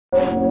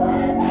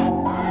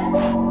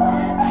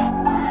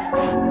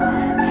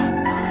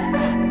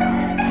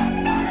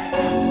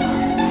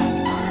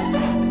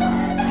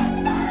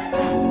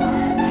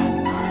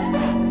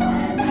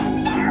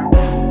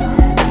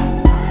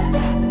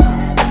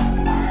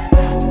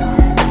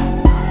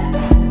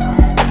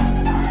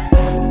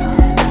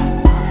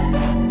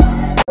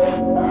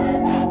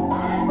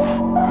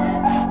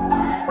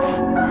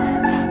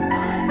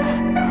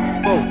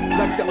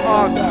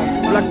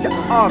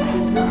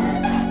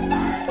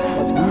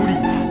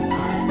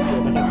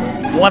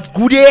What's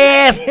good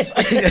ass?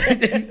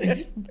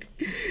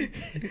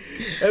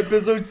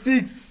 Episode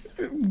 6.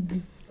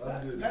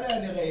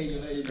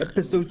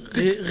 Episode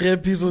 6.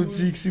 Episode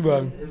 6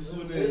 bang.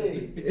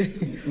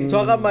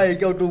 Talk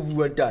Mike out of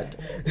one that.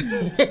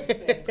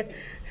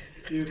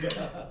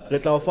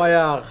 Let our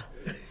fire.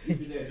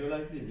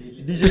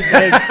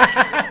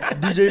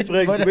 DJ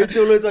Frank. Wait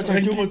till it's a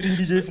too much in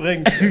DJ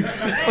Frank.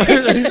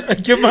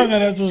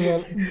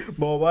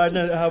 Mawa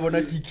have on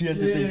a tiki and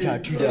the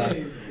tattoo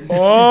there.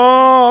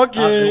 Oh,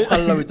 okay.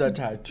 Allah with a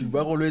tattoo.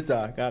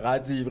 Baroleta,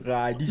 Karazi,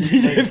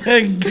 DJ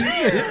Frank.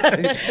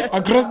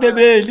 Across the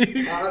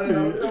belly.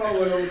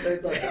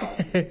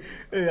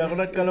 I'm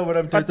not color what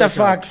I'm What the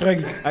fuck,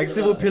 Frank? I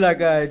still feel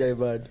like I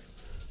bad.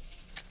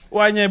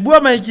 Wanye, bua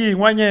maiki,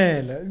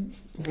 wanyela.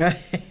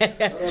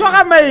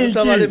 Tsoga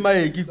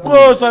maiki.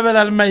 Go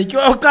sobela le maiki.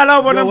 O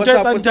kala bona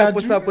mthetsa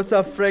nthathu. What's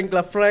up, Frank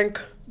la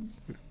Frank?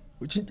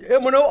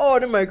 Mona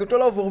on mic to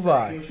love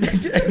over.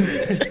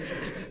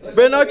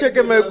 But now check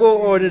my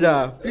go on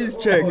da. Please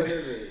check.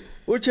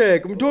 Who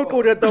check?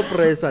 Mtoko da top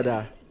pressure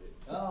da.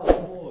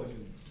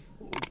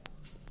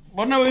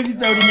 Bona we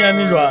ditsa o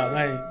dinyane jwang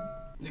ai.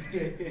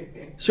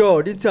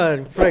 Sure, this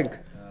time Frank.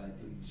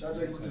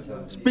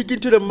 Speaking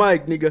to the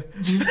mic, nigga.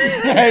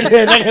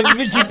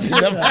 Speaking to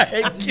the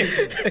mic.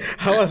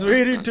 I was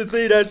waiting to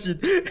say that shit.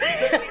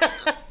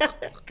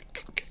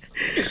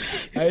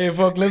 Hey,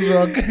 fuck, let's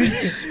rock.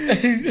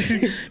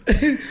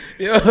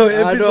 Yo,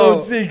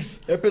 episode 6.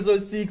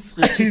 Episode 6.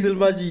 It's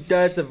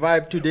a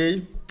vibe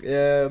today.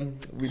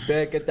 We're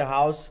back at the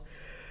house.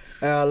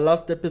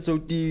 Last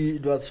episode,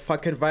 it was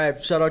fucking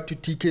vibe. Shout out to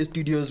TK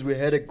Studios. We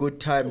had a good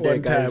time there,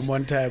 guys.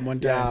 One time.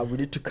 Yeah, we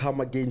need to come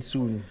again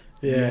soon.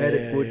 Yeah, we had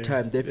a good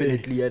time,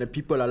 definitely. Yeah. And the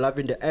people are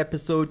loving the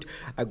episode.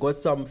 I got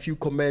some few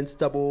comments.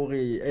 My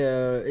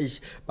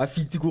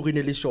feet are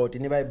really short.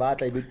 Yeah.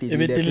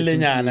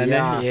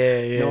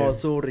 No,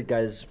 sorry,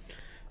 guys.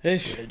 So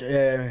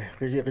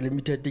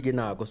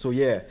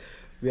yeah,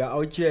 we are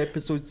out here,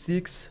 episode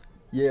 6.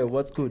 Yeah,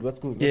 what's good? What's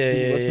been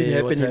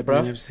happening, bro?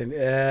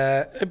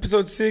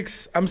 Episode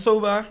 6. I'm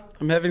sober.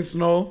 I'm having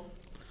snow.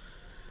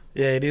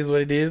 Yeah, it is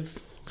what it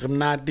is.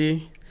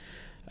 Grimnati.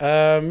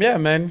 Yeah,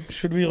 man.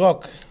 Should we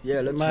rock?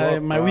 Yeah, let's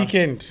rock. My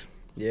weekend.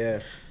 Yeah.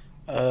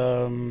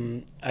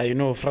 You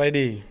know,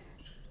 Friday.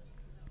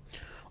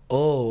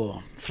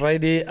 Oh,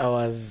 Friday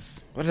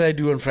what did I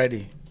do on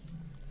Friday?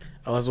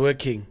 I was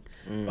working,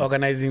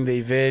 organizing the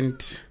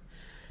event.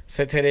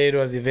 Saturday it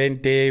was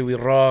event day. We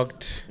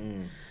rocked.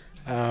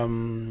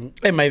 And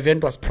my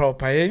event was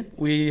proper. Eh?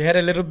 We had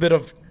a little bit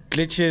of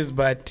glitches,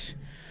 but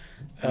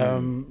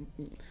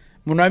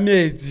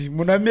Munameti.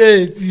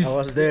 I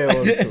was there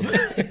also.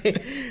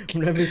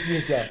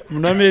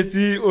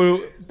 Munameti,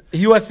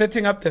 he was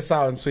setting up the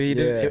sound, so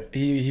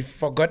he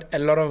forgot a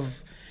lot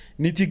of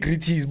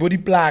nitty-gritties, body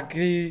plug,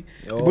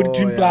 body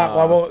tune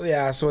plug.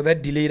 Yeah, so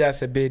that delayed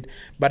us a bit.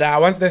 But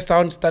once the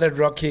sound started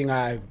rocking,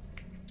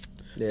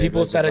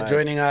 people started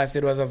joining us.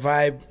 It was a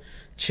vibe,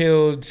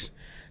 chilled.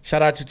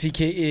 Shout out to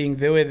TK Inc.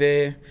 They were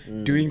there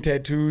doing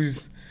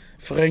tattoos.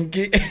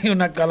 Frankie, yeah,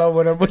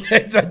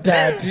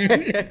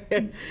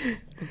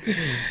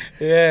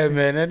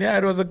 man, and yeah,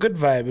 it was a good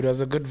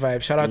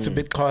vibe. Shout out to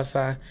Bit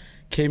Costa,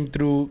 came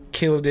through,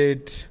 killed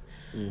it.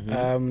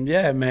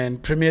 Yeah, man,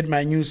 premiered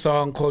my new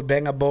song called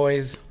Banger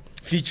Boys,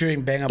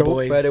 featuring Banger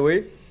Boys. By the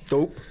way,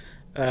 dope.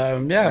 Yeah,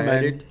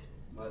 man.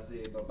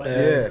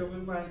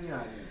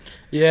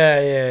 Yeah.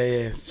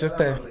 It's just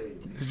there.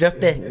 Just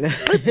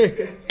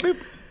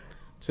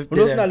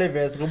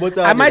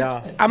I might.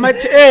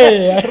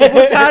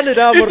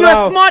 If you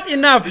are smart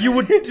enough, you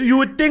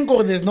would think,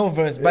 oh, there's no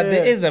verse, but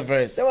there is a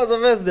verse. There was a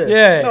verse there.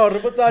 Yeah. No,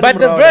 but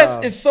the verse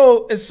is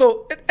so. It's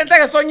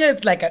like a song.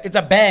 It's like it's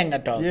a bang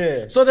at all.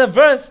 Yeah. So the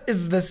verse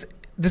is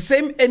the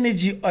same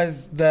energy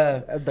as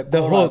the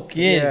hook.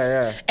 Yes.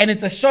 Yeah. And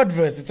it's a short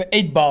verse. It's an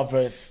 8-bar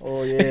verse.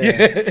 Oh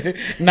yeah.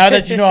 Now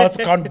that you know how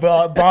to count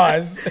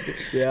bars,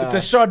 it's a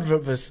short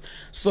verse.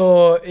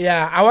 So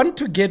yeah, I want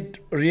to get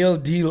Real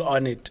Deal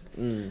on it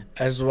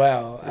as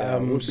well.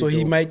 So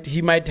he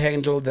might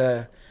handle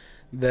the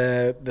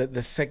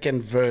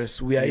second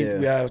verse. We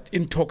are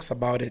in talks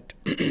about it.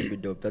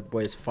 That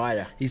boy is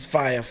fire. He's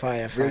fire.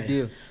 Real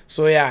deal.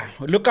 So yeah,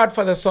 look out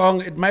for the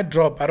song. It might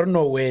drop. I don't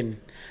know when.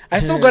 I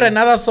still got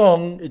another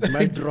song. It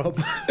might drop.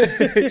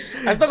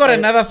 I still got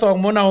another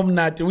song, Mona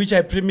Homnat, which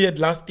I premiered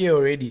last year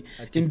already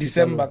in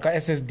December.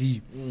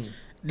 SSD.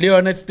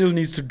 Leonard still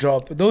needs to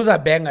drop. Those are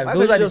bangers.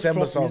 Those are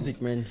December songs.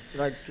 Music, man.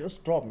 Like,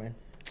 just drop, man.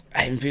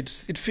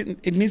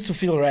 it needs to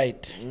feel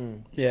right.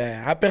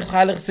 Yeah.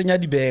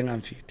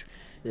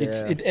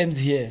 It ends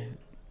here.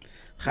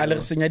 I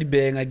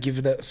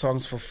give the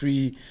songs for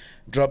free,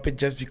 drop it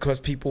just because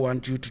people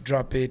want you to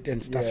drop it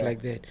and stuff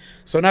like that.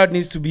 So now it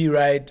needs to be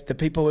right. The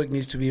paperwork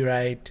needs to be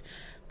right.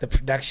 The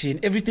production,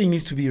 everything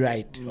needs to be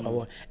right.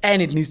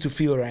 And it needs to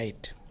feel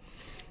right.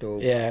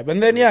 Dope. Yeah. But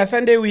then,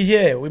 Sunday we're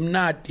here. We're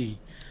naughty.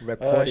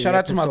 Shout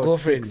out to my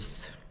girlfriend.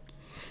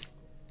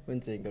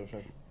 When's your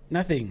girlfriend?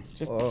 Nothing.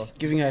 Just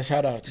giving her a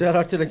shout out. Shout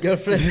out to the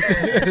girlfriend. Same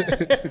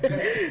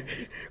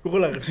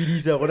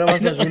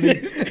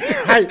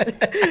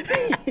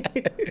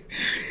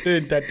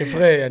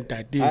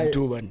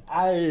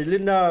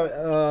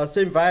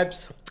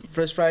vibes.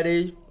 Fresh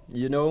Friday,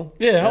 you know.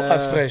 Yeah, how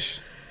was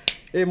fresh?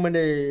 In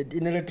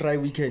a dry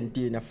weekend,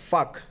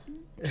 fuck.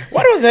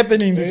 What was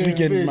happening this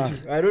weekend, man?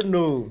 I don't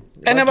know.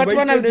 And about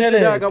one I'll tell you.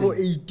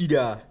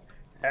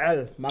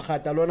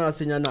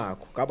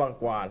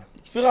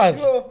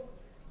 Serious?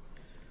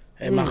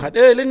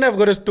 I've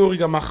got a story.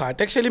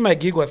 Actually, my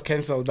gig was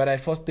cancelled, but I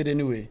forced it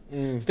anyway.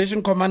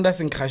 Station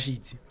commanders in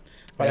Krashiti,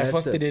 but I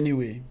forced it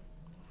anyway.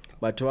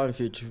 But one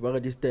future,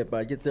 this step,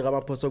 I get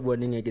the possible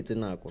warning. I get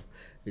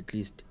at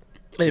least.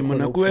 Hey,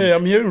 Monaco,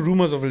 I'm hearing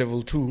rumors of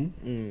level 2.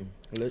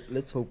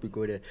 Let's hope we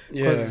go there.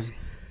 Yeah.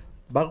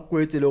 Back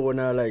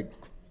like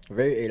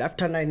very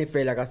after 9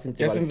 feel like I since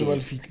hey, Swan!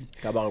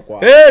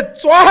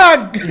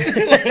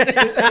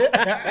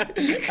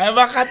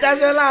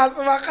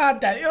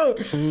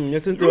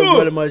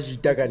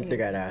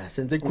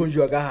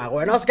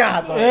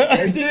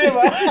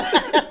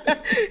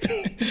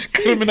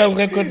 Criminal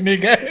record,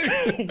 nigga.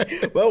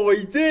 Well,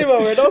 we see,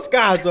 we're not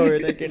scared.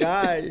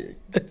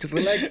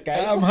 Relax,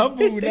 guys. I'm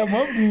humble.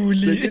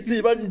 It's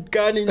even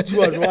gone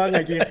into a wrong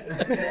again.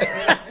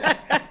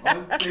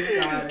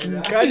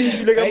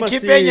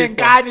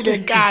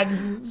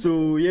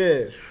 So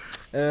yeah,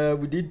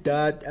 we did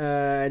that,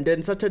 and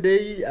then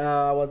Saturday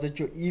I was at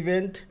your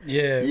event.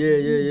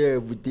 Yeah,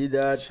 we did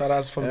that. Shout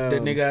outs from the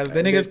niggas.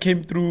 The niggas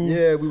came through.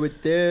 Yeah, we were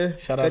there.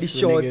 Shout outs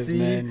to the niggas,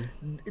 man.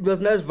 It was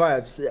nice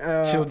vibes.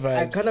 Chilled vibes.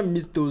 I kind of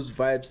miss those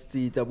vibes.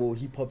 It's about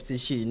hip hop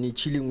session,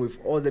 chilling with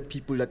all the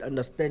people that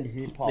understand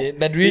hip hop. Yeah,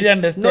 that really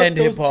understand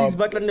hip hop.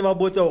 But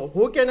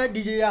who can I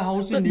DJ a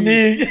house in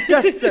the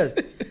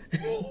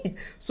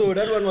So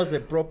that one was a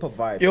proper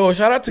vibe. Yo,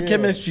 shout out to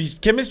Chemistry.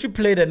 Chemistry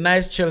played a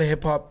nice chill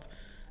hip hop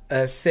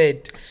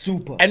set.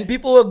 Super. And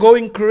people were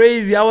going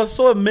crazy. I was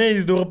so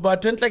amazed.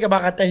 But went like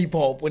about hip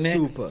hop.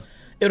 Super.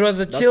 It was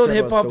a chilled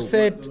hip hop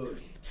set.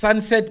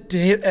 Sunset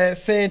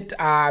set.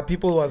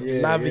 People was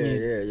loving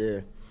it. Yeah.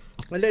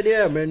 And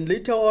then man.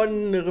 Later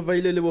on,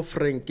 reveal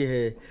Frank.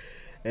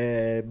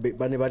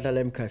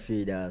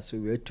 Cafe there, so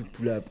we had to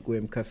pull up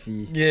go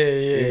Cafe.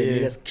 Yeah.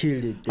 Just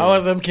killed it. How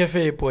was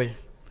Cafe, boy?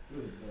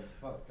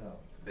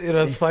 It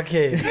was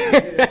fucking.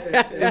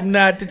 I'm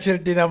not the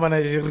Chiltina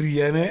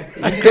Manageria, ne?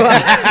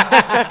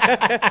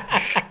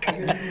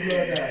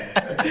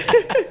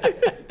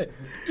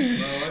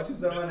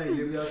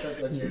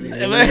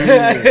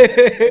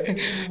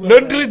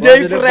 Laundry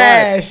day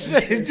fresh.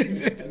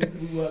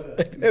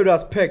 It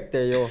was packed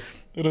there, yo.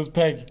 It was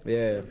packed.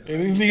 Yeah.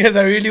 And these niggas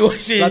are really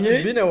washing.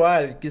 It's been a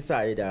while,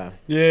 Kisada.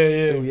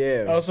 Yeah. So,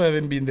 yeah. I also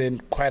haven't been there in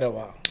quite a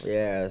while.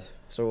 Yeah.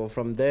 So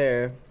from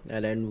there,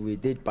 and then we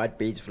did bad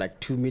bass for like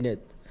 2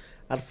 minutes.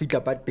 I think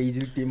about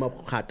basic team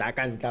up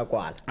Hatakan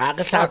Takwal.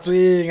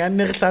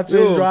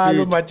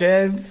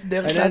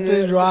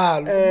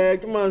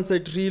 Come on,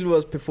 Real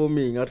was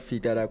performing at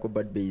Fit at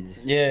Bad Bass.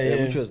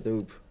 Yeah, which was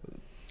dope.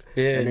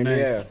 Yeah, then,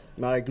 nice.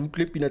 Like you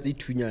clipping at the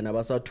Tunya and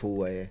Abasa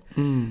tour.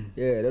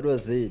 Yeah, that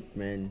was it,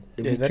 man.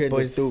 The that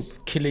boy's dope.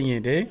 Killing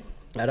it, eh?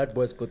 And that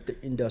boy's got the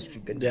industry.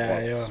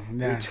 Yeah.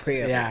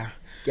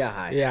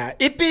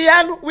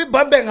 Ipian, we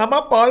bumping on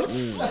my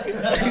balls.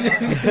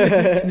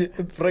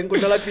 Frank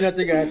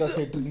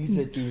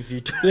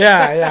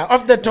Yeah.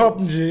 Off the top,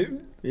 yeah.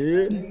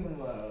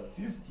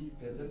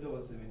 50% or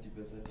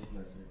 70% of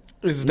myself.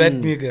 Is that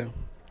nigga?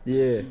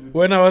 Yeah.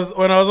 When I was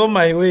on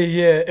my way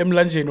here, M.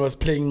 Lanjin was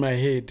playing my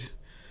head.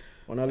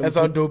 That's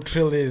how dope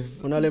Trill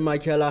is. On a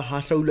Michaela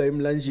Hashaula M.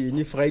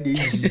 Lanjin Friday.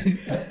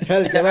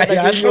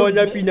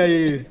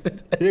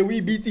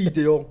 We beat it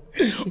on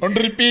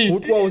repeat.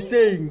 What was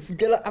saying?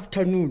 Fugela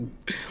afternoon.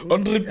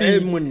 On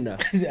repeat. The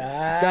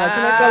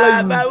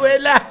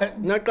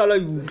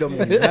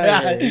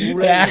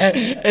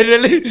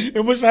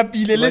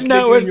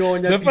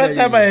first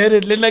time I heard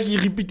it, Lena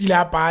repeated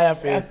la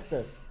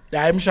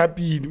I'm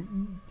happy.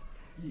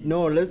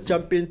 No, let's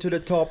jump into the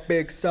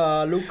topics.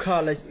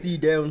 Local, I see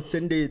there on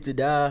Sunday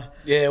today.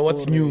 Yeah,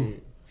 what's new?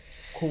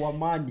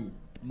 Khomanani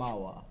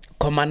Mawa.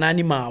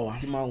 Khomanani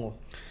Mawa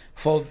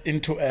falls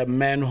into a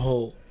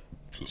manhole.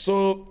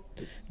 So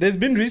there's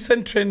been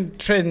recent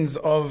trends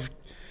of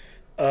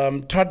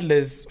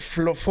toddlers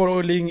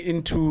falling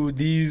into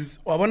these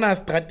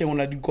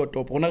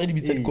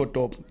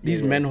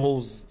these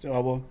manholes.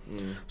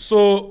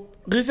 So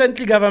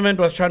recently government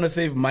was trying to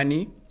save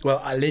money,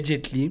 well,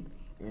 allegedly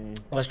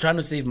was trying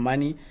to save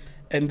money,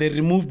 and they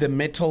removed the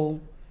metal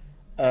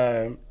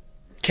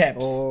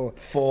caps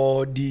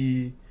for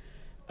the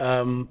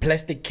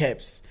plastic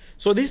caps.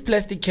 So these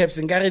plastic caps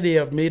in Gary they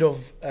are made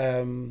of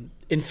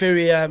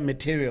inferior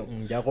material.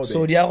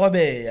 So they are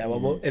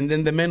and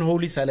then the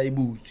manhole is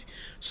boot.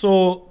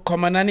 So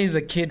Khomanani is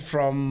a kid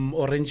from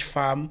Orange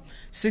Farm,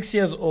 6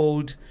 years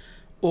old.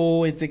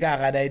 Oh, it's a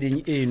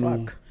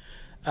the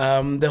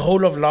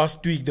whole of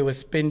last week it was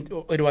spent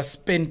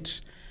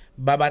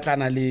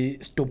babatlana le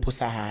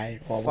stopusa high.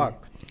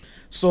 Fuck.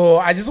 So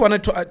I just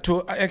wanted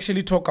to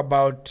actually talk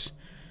about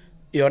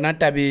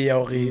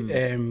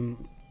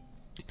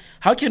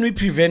how can we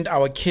prevent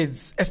our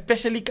kids,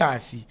 especially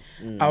Kasi,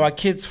 our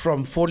kids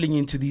from falling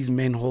into these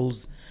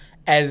manholes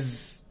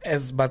as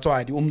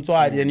Batwadi,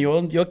 and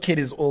your kid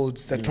is old,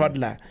 it's a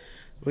toddler.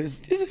 Is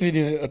this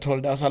video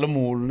told us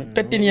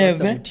 13 years,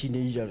 ne?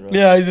 Teenager, right?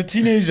 Yeah, he's a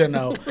teenager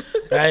now.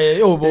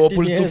 Yo.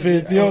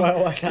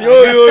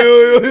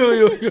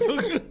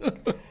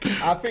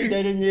 I think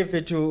that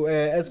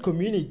as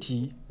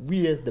community,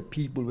 we as the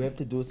people, we have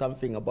to do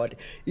something about it.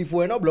 If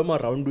we're not blown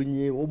around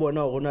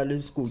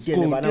school,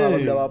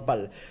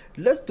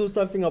 let's do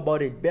something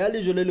about it.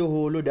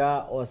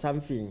 Or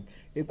something.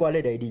 But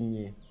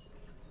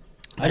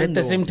at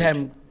the same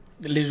time,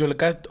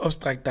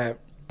 obstruct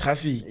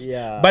traffic.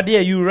 Yeah. But yeah,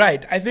 you're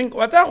right. I think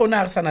what's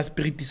our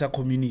spirit is a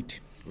community.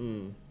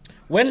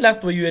 When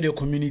last were you at a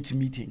community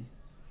meeting?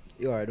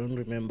 Yo, I don't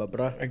remember,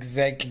 bruh.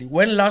 Exactly.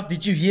 When last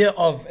did you hear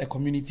of a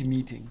community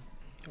meeting?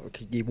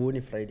 Okay,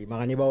 Friday.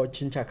 That's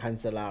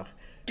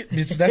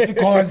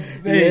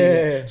because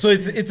hey, so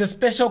it's a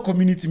special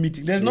community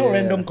meeting. There's no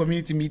random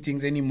community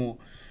meetings anymore.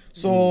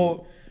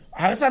 So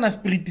harasana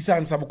spirit is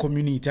an sub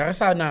community.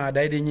 Harasana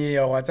daidenye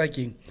or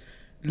attacking.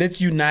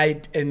 Let's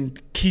unite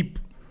and keep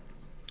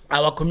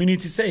our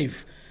community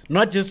safe.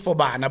 Not just for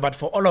Bana, but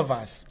for all of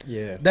us.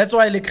 Yeah. That's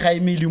why like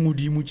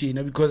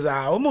because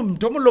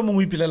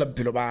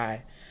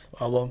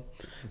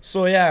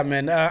so yeah,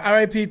 man.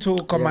 RIP to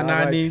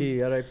Khomanani.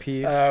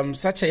 RIP.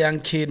 Such a young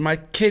kid. My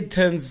kid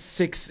turns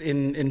 6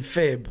 in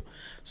Feb.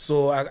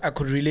 So I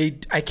could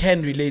relate. I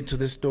can relate to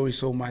this story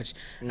so much.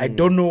 I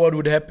don't know what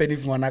would happen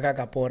if Mwanaka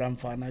Kapora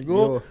Mfana.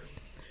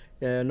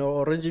 Yeah, no,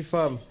 Orange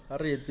Farm.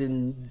 It's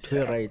in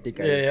right,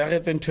 guys. Yeah,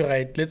 it's in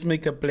right. Let's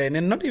make a plan,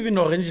 and not even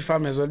Orange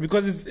Farm as well,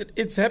 because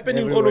it's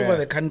happening everywhere. All over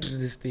the country.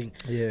 This thing.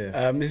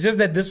 Yeah. It's just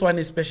that this one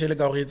is specially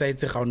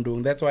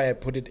that's why I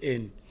put it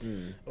in.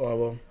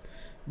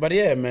 But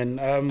yeah,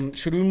 man.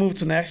 Should we move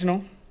to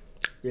national?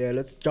 Yeah,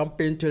 let's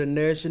jump into the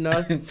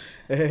national.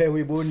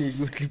 We both need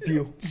good clip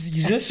you.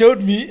 You just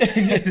showed me.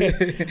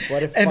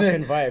 What a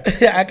fucking vibe.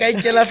 I can't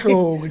kill a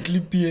show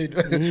clip you.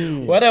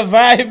 What a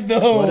vibe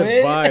though. What a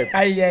vibe.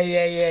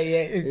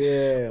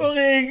 Yeah.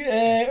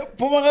 Okay,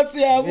 Pumangatsu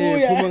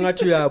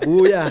ya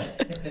booyah.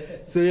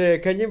 So yeah,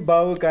 Khanyi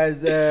mbau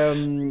guys,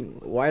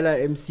 while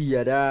I MC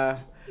yada,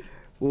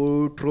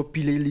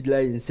 tropile lead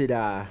line said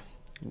I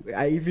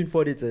even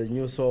thought it's a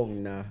new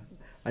song now.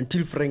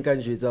 Until Frank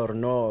and Phiks or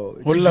no,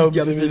 wait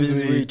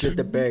at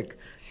the back.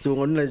 So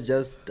one is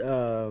just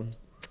I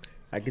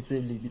could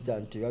say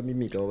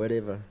mimic or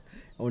whatever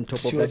on top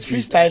of that. She was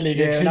freestyling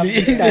actually.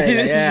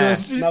 She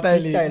was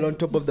freestyling on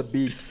top of the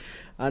beat.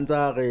 And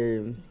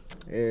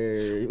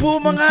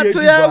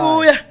Pumangatsu ya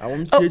buya.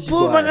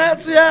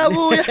 Pumangatsu ya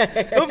buya.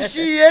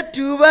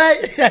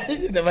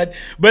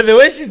 But the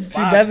way she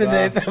does it,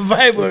 it's a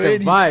vibe already.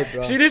 It's a vibe,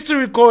 bro. She needs to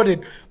record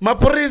it.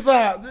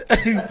 Maporisa.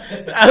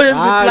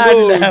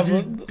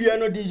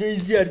 Piano DJ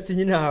is here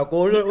singing her.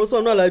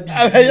 Also not like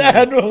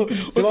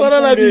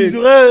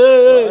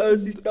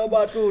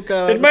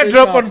it might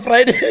drop on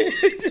Friday.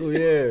 So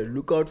yeah,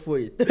 look out for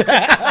it.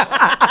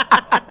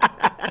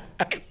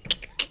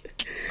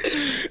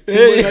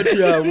 It's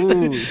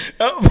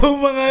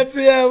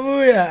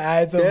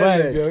a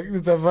vibe, yo.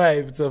 It's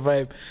a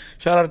vibe.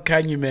 Shout out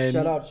Khanyi, man.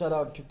 Shout out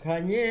to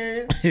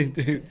Khanyi.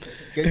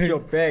 Get your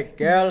bag,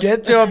 girl.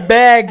 Get your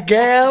bag,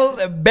 girl.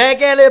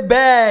 Bag.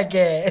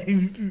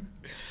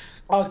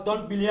 Oh,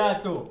 don't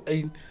Billiato.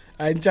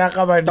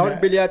 Don't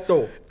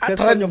Billiato.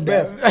 Cassper your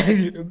best.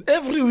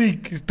 Every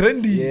week it's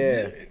trendy.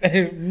 Yeah.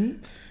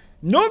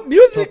 No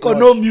music or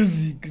no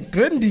music. It's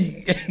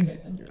trendy.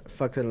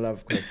 Fucking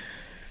love, God.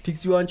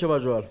 Phiks you on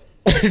Chabajwal.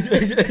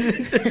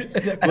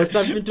 What's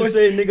something to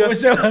say, nigga?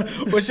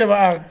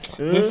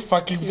 This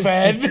fucking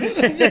fan.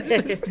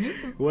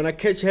 Wanna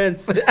catch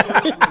hands?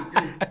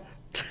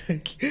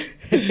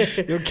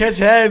 You catch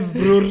hands,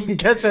 bro.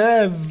 Catch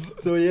hands.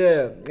 So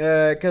yeah,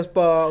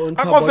 Cassper on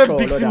top of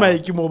Phiks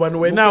mic mo ban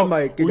we now.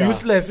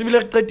 Useless.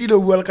 Ibile qetile o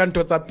bua ka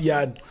ntho tsa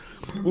piano.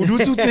 O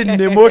dutse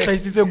tsene mo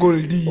hlaisitse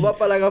Goldie.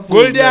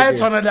 Goldie a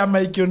tswana da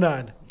mic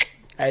yonana.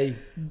 Ai.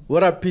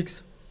 What up,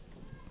 Phiks?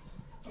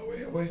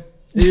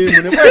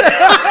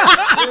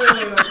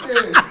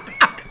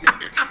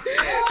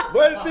 We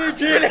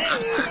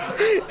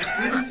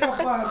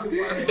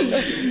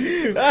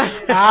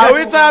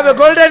have a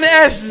golden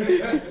ash.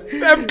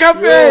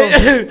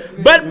 Cafe.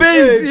 Bad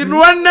base in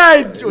one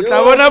night.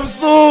 Utavona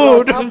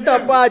absurd. After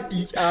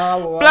party.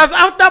 Plus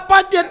after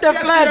party at the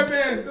flat.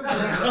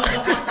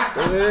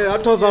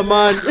 That was a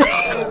man.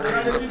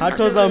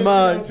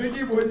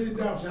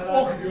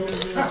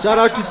 Shout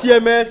out to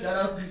CMS.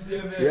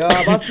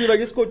 Yeah, but still, I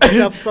just go to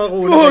have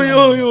sorrow.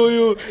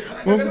 Yo.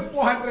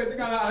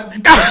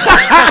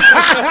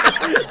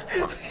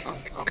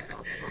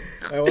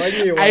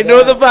 I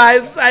know the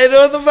vibes.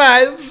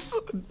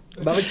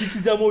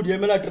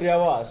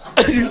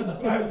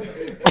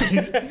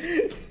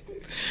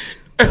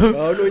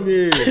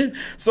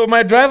 So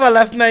my driver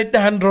last night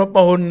drop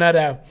a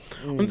nada.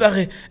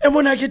 Unsage,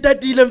 emona ke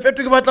tatile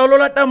mfethu ke batla lo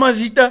lata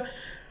mazita.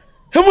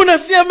 Emona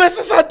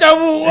CMS sa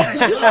tabu.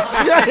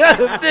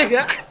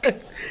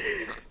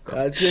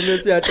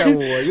 CMS ya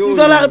tabu. Yo.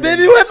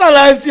 Baby, what's a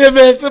last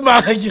CMS?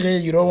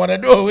 You don't wanna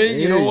know.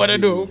 You don't wanna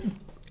know.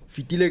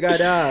 Fitile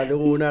kada le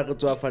rona re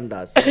tswa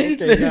fandas.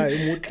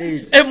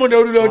 Emona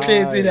o lo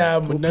tletse na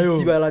monna yo.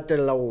 Siba la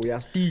tella o ya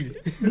still.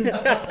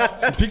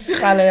 Pixie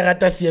gala e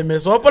rata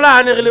CMS. Wa pola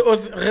hane re le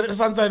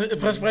santsa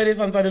Fresh Friday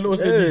santsa le o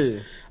service.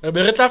 Re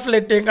be re tla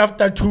flateng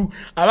after 2.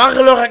 Aba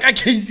re lo reka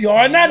case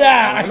yona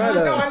da.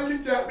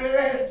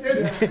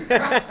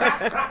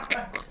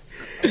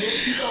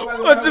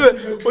 O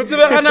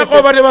tsebe kana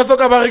go ba ne ba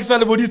soka ba rekisa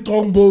le body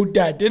strong boat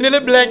that. Ene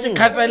le black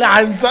khasa ile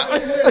answer.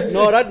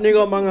 No, that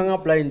nigga manganga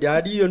blind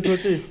daddy ntho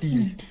tse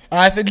still.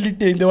 I said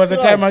little there was a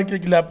time I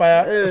click la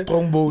pa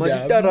strong boat.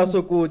 Matara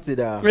sokotse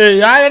da.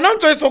 Yeah, no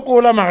ntse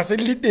sokola mara se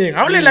little.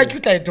 I only like you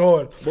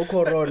title. Bo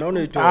corona o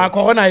ne to.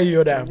 Corona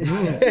iyo da.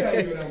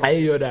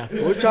 Ayo da.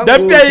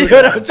 Dapia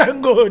iyo da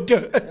changoto.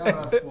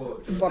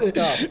 Fucked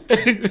up.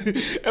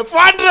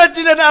 400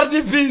 in an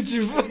RDP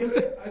chief.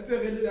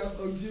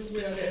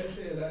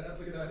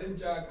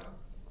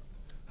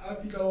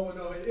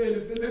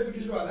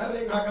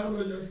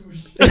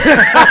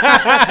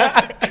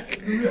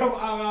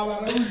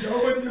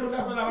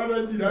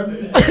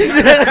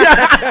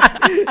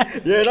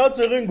 Yeah, that's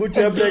a ring good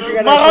table.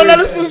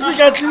 Mahotela sushi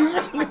kati.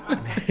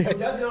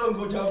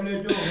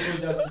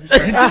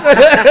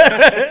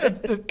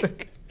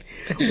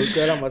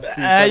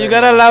 You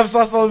gotta love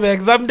Sasol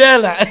exam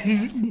dela.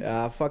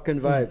 Yeah,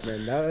 fucking vibe,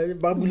 man.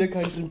 Babule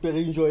can't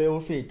enjoy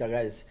your fate,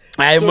 guys.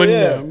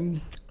 I'm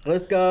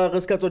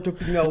Reska to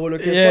picking a whole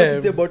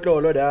okay.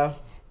 Bottle da.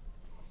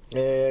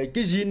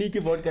 Kijini ki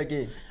vodka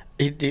ke.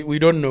 We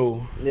don't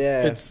know.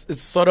 Yeah. It's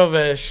sort of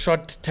a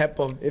short type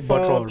of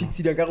bottle. I think it's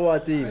a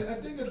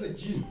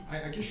gin. I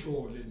can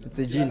show it's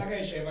a gin. But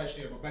I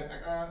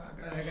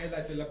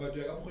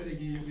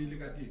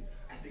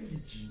think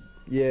it's gin.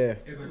 Yeah.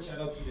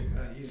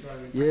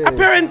 Yeah.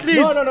 Apparently,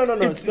 no,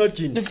 it's not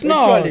gin. It's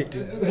not.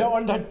 They're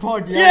on that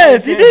pod. Yeah,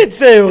 Yes, he did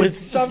say it's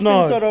something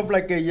not. sort of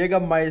like a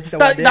Jägermeister.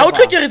 Now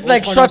it's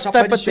like short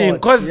type of thing,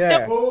 cause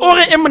or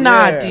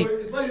emanati.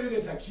 It's not even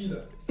a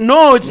tequila.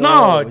 No, it's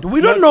not.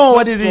 We don't know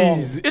what it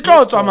is.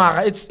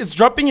 It's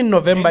dropping in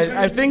November.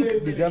 I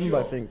think December.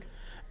 I think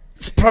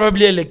it's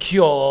probably a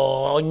liqueur.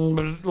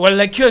 Well,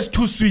 liqueur is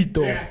too sweet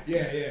though.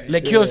 Yeah.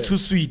 Liqueur is too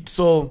sweet.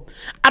 So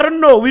I don't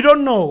know. We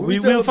don't know. We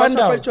will find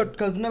out.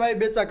 Because never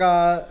it's like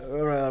a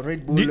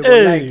Red Bull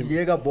like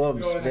Jäger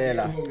bombs.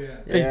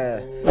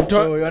 Yeah.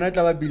 So you're not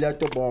about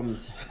Billiato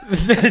bombs.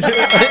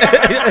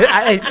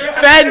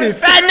 Fanny.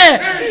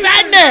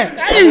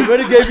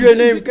 Somebody gave you a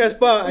name,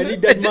 Cassper. I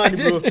need that money,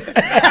 bro.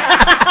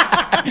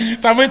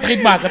 Somebody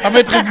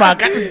trademark.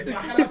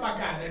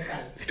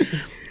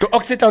 To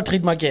oxide out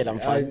trademark here, I'm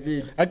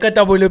fine. I can't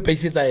have all the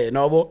pieces I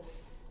know.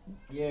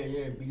 Yeah,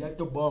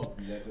 Billiato bomb.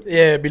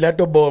 Yeah,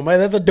 Billiato bomb.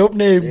 That's a dope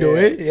name, though.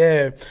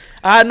 Yeah.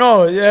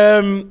 No.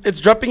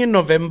 It's dropping in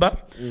November,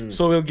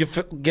 so we'll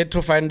get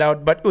to find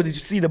out. But did you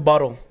see the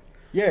bottle?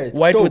 Yeah, it's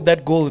white dope. with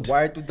that gold.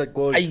 White with that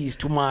gold. It's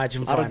too much.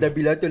 The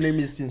Billiato name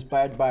is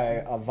inspired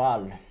by a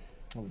Val.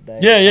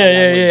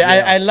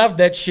 Yeah. I love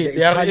that shit.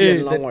 The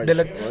Italian language.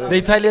 The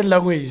Italian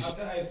language.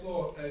 I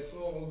saw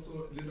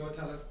also the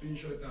Mahotela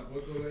screenshot that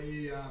bottle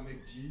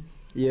McG.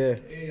 Yeah.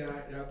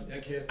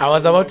 I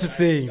was about to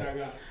say. I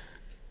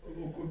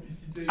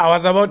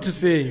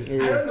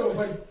don't know,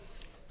 but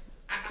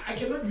I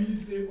cannot really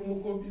say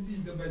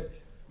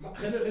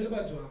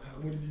but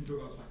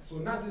so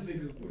now say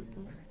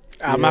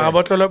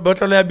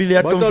Bottle ya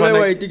Billiato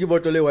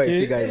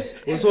white, guys.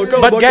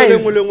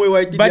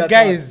 But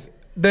guys,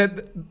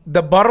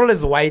 the bottle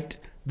is white.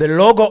 The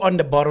logo on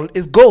the bottle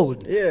is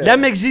gold. That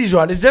makes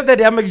usual. It's just that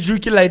they make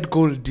Juki light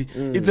gold.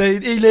 It's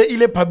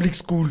a public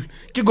school.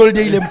 Ki gold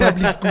in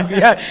public school.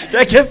 Yeah,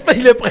 Cassper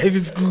ile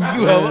private school.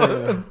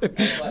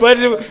 But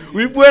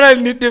we put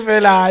need to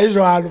fella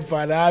usual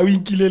fana. We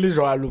kill le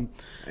usual.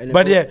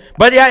 But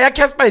yeah,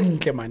 Cassper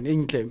intle man,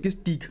 intle.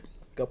 Stick.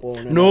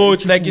 No,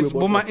 it's like it's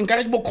boma.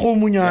 Encourage bo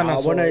kromunyana.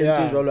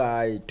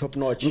 Top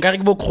notch.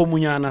 Encourage bo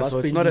kromunyana, so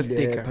it's not a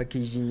sticker.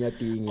 Packaging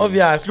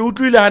Obviously,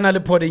 utlwile hana le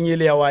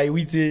podengele ya why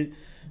we say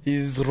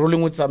he's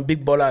rolling with some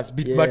big ballers.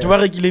 But we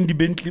rekile ndi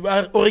Bentley,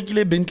 o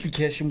rekile Bentley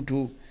cash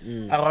mtu.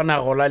 a gona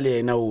gola le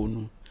ena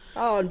ono.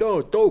 Ah,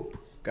 no, dope.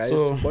 Guys,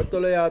 So-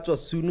 bottle ya tswa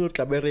sooner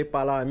tla be re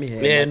palame he.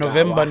 Yeah,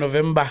 November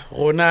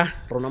rona.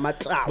 Rona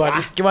matlawa. But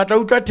ke batla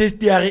utlwa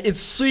taste ya re, it's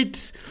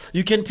sweet.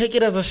 You can take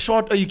it as a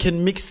shot or you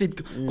can mix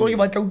it. Ko ke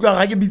batla utlwa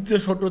ga ke bitse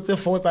shot tse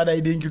 4 tsa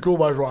dideng ke tlo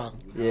ba jwang.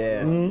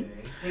 Yeah.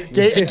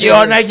 Ke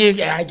yona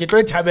ke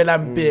tlo thabela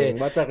mpe.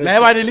 batla re- Na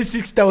eba le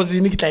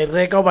 6000 ke tla e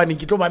reka hobane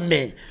ke tlo ba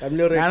me.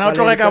 Na o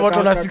tlo reka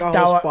bottle la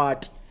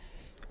 6000.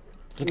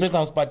 Ke tlo etsa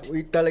house party.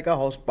 We tla ka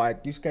house party.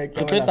 You sky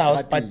Ke tlo etsa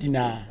house party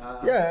na.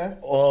 Yeah.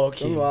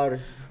 Okay. Don't worry.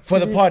 For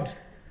the pod.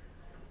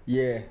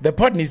 Yeah. The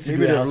pod needs to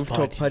Maybe do a the house rooftop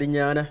party. party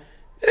nyana.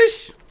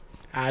 Ish.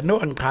 No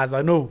one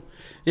kaza, no.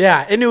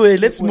 Yeah, anyway,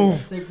 let's move.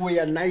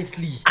 Segue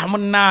nicely.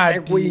 I'm not.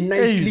 Segue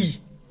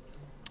nicely.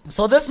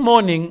 So this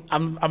morning,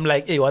 I'm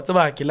like, hey, what's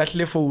about? Ke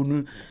lahle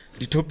phone.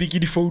 The topic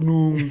di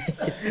phone.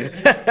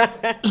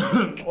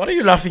 What are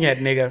you laughing at,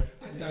 nigga?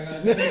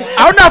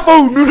 I don't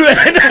phone.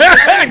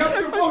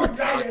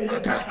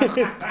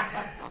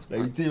 La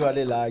itse ba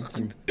le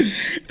lucky.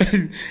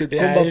 Se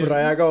komba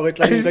braya ka gore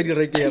tla ka di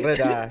rekere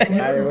da.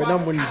 Ai wena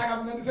monni.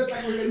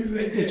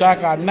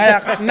 Chaka, na ya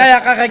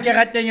ka ke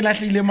rateng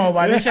lahlile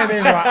maoba le shebe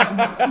jwa.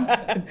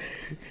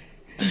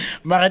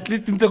 But at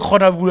least ntse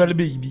khona bula le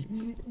baby.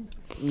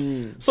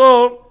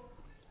 So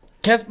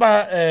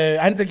Cassper,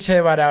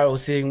 I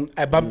was saying,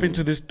 I bump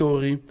into this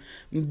story.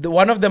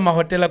 One of the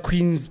Mahotela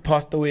Queens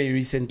passed away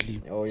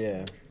recently. Oh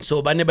yeah.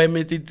 So bane ba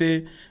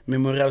metite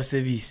memorial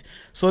service.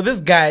 So this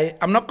guy,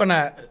 I'm not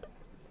gonna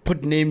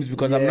put names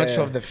because I'm not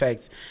sure of the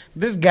facts.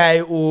 This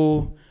guy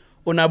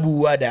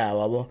onabua da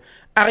wabo.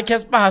 Are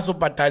Cassper ha so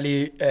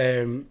patali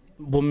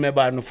bomme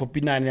bano for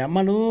pinane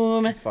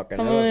malume.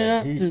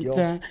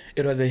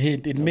 It was a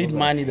hit. It made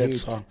money, that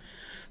song.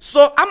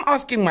 So I'm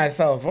asking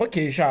myself,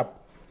 okay, Sharp,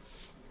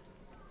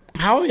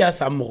 how ya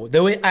Samro,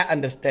 the way I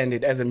understand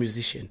it as a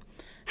musician,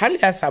 how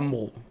ya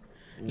Samro,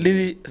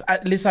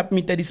 le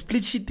submitted the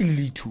split sheet to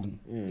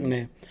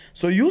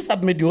so you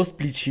submit your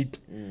split sheet,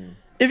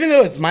 even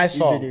though it's my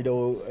song.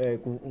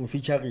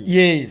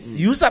 Yes,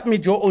 you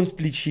submit your own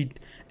split sheet.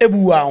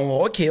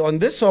 Okay, on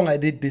this song I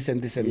did this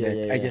and this and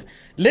that.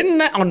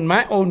 Lenna on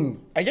my own,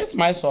 I guess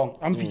my song,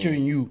 I'm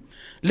featuring you.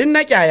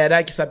 Lenna ki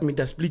ayada ki submit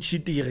a split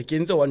sheet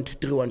 1 2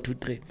 3 1 2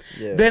 3.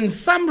 Then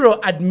Samro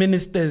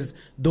administers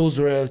those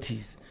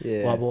royalties.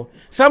 Wabo.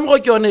 Samro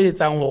ki one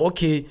etsang ho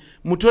okay,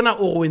 motho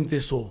o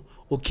wentse so.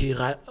 Okay,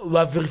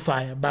 we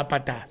verify ba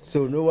pata.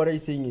 So no, what are you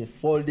saying is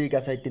fall day ka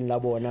site in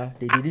Labona,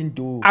 they didn't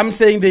do. I'm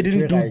saying they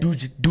didn't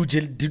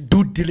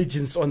do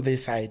diligence on their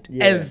side.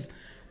 As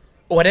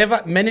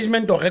whatever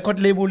management or record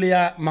label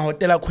ya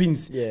Mahotela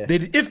Queens,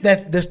 if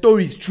the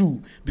story is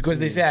true, because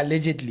they say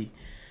allegedly,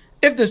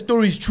 if the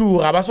story is true,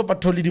 Rabaso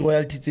Patoli the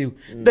royalty too,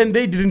 then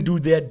they didn't do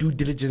their due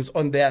diligence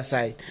on their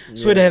side.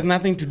 So it has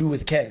nothing to do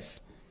with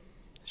Cass.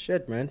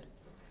 Shit, man.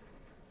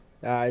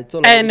 It's all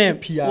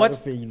about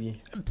PR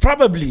baby.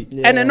 Probably.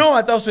 And I know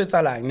what's also it's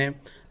like.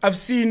 I've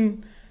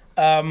seen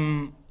a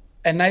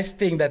nice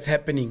thing that's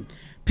happening.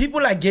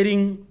 People are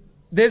getting.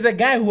 There's a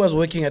guy who was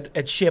working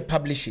at Share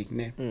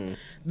Publishing.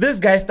 This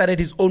guy started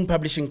his own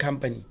publishing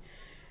company.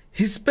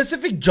 His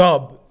specific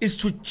job is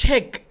to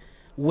check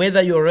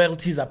whether your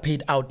royalties are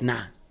paid out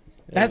now.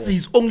 That's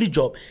his only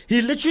job.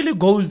 He literally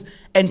goes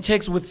and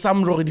checks with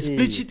some royalty.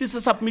 Split sheet is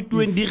submit to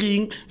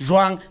ring,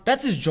 Zhuang.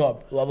 That's his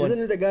job. Isn't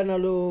it the guy na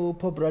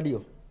pop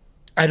radio?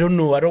 I don't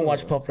know. I don't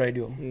watch pop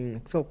radio.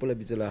 So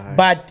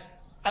But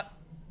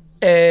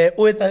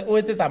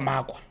it's a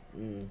Marco.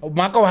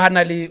 Marco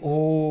Hanali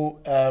who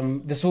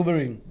the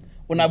sobering.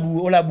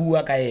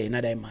 Olabu kaye na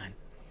diamond.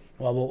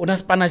 Una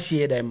Spanish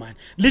share diamond.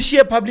 This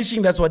share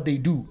publishing, that's what they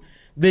do.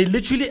 They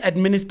literally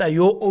administer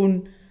your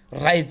own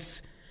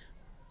rights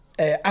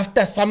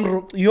after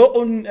your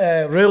own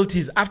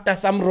royalties after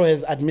Samro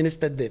has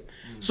administered them.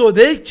 So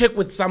they check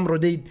with Samro.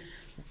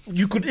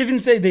 You could even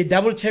say they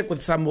double check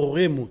with Samro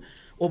Remo.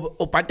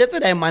 O patetse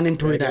diamond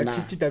into it na.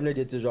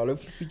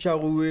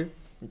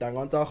 Do the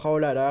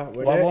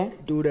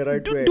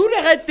right way. Do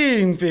the right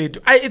thing, Fate.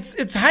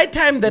 It's high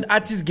time that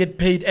artists get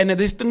paid, and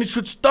they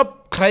should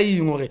stop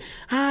crying.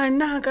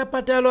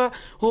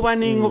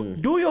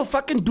 Do your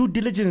fucking due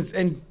diligence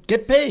and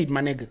get paid,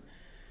 my nigga.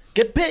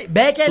 Get paid.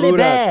 Back.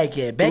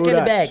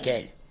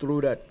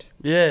 True that.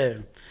 Yeah.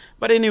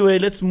 But anyway,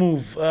 let's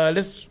move.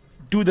 Let's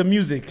do the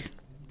music.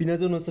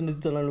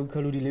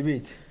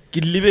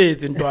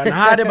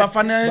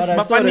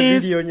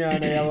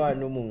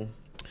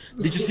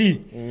 Did you see?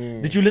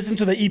 Did you listen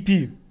to the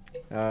EP?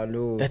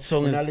 No. That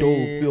song is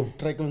dope, yo.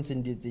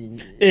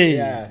 Hey,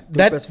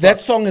 that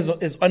song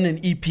is on an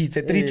EP. It's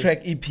a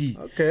 3-track EP.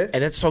 Okay.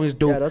 And that song is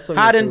dope. Yeah, that song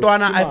Hard is and dope.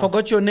 Dwana, I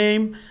forgot your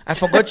name. I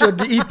forgot your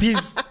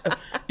EP's.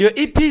 Your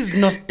EP's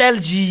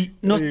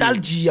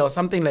nostalgia or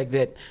something like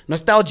that.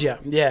 Nostalgia,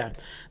 yeah.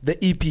 The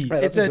EP. Yeah,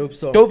 it's a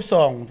a dope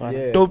song.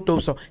 Yeah. Dope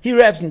song. He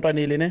raps in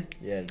Twanele, ne?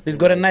 Yeah. He's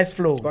got a nice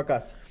flow.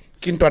 Dope.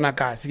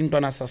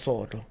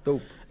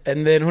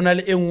 And then hona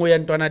le engwe ya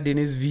ntwana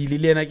Dennisville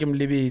le ena ke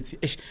mlebetse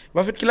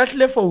ba fit ke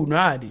lahle phone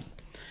hadi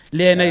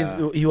le ena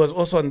he was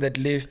also on that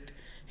list.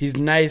 He's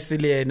nice,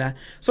 Lena.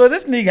 So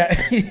this nigga,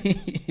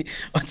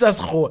 what's us?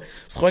 So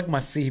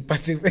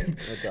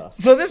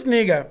this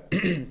nigga,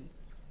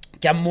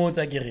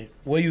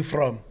 where you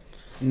from?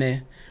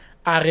 Ne.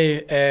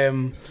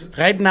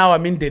 Right now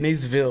I'm in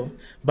Denisville,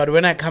 but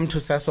when I come to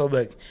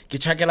Sasolburg,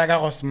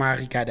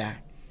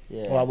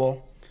 yeah.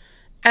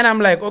 And I'm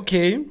like,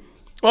 okay.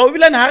 Oh,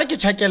 we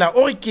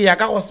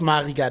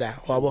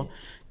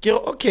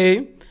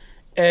okay.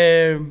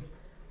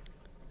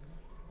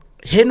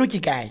 Heno ki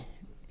kae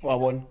wa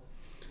bona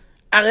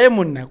are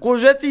monna ko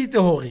jwetse itse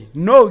hore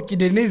no ke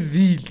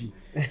Denisville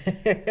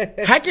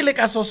ha ke le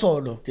ka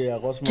sosolo ke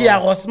ya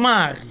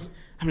Rosemary.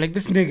 I'm like,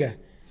 this nigga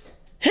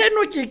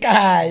heno ki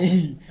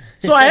kae.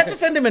 So I had to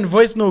send him a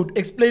voice note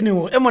explaining,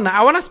 Emona,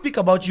 I want to speak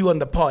about you on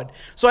the pod.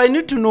 So I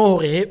need to know,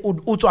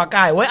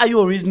 where are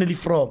you originally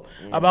from?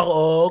 About,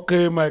 oh,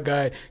 okay, my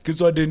guy,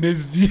 it's what the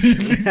next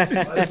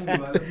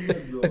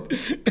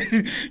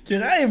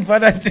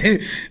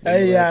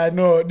yeah,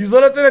 no, this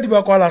all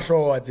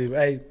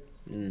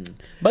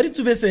but it's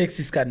be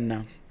sexy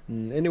now.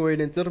 Anyway,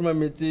 then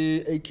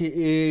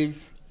aka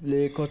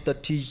the Costa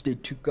Titch, they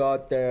took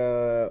out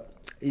the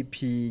EP,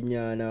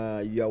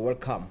 Nyana, You Are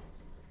Welcome.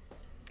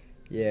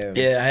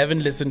 Yeah, I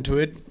haven't listened to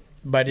it,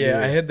 but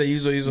yeah, I heard the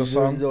Izo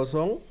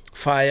song.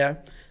 Fire.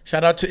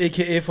 Shout out to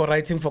AKA for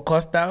writing for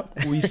Costa.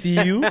 We see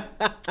you.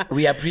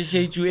 We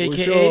appreciate you,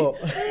 AKA.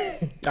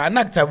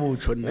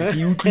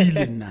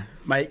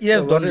 My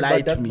ears don't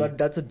lie to me. But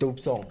that's a dope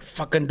song.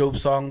 Fucking dope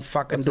song.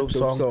 Dope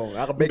song.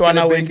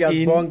 Went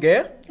in.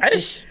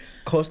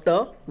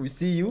 Costa, we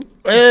see you.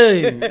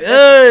 Hey,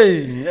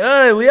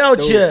 we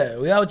out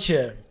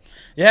here.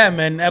 Yeah,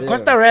 man.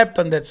 Costa rapped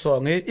on that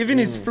song. Even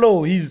his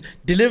flow, his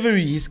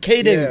delivery, his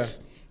cadence,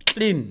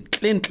 clean.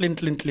 Yeah,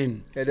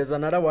 there's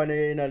another one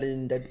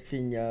in that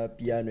thing,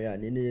 piano.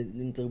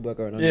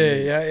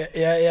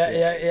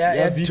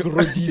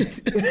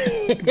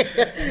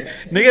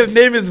 Nigga's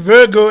name is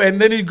Virgo, and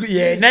then he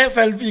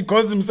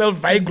calls himself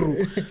Vigro.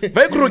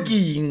 Vigro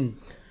king.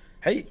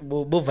 Hey,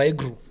 bo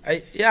Vigro.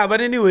 Yeah,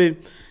 but anyway,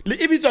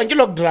 if it's on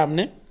Lockdrum,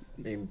 ne?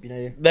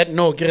 That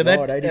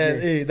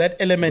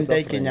element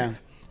I Kenya.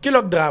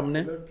 Lockdrum,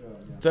 ne?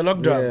 It's a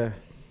Lockdrum. Yeah.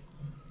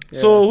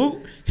 So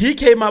he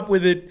came up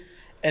with it,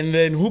 and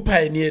then who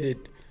pioneered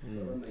it?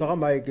 So how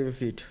might give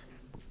it?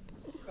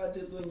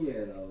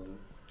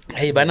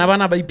 Hey,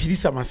 banana by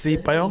Pidisa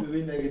Masepa, yo.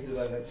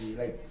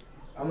 Like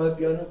I'm a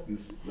piano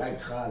like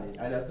Khalid,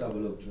 and that's not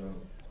Lockdrum.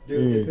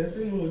 The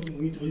person who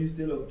introduced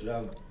the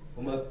Lockdrum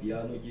from a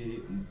piano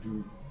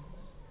do.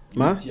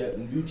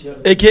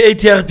 AKA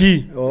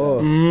TRP. Oh.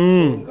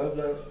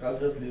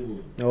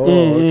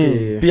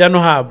 Okay. Piano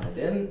Hub.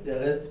 Then the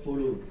rest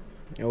followed.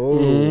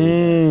 Oh.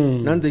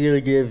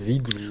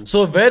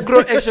 So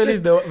Vigro actually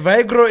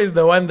Vigro is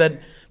the one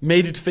that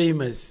made it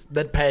famous,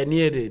 that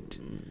pioneered it.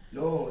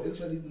 No,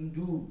 actually it's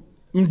Mdu.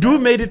 Mdu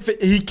made it.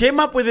 He came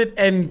up with it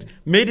and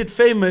made it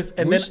famous,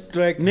 and which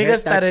then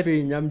niggas started.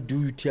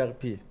 Mdu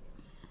TRP.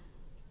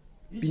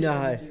 Pina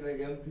high.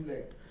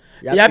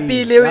 Ya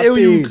pile e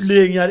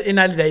utleng ya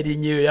ena le idea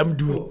nyo ya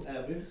Mdu. I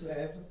have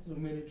so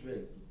many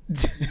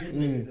tracks.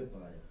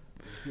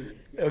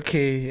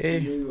 Okay.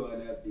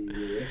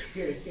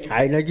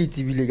 I like it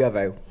TV lega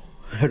vibe.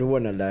 I don't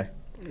wanna lie.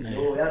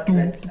 Oh, I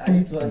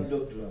need to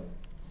unlock drum.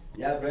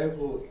 Yeah, very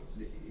cool.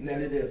 In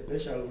a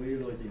special way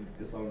logic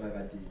the sound like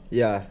that.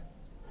 Yeah.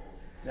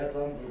 That's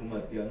my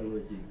piano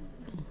logic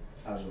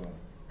as well.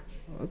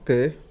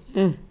 Okay.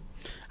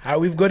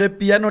 We've got a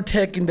piano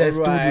tech in the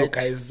studio,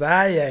 guys.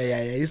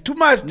 Yeah. It's too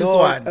much, this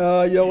one.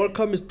 You're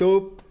welcome is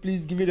dope.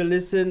 Please give it a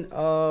listen.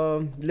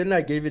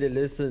 Lena gave it a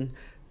listen.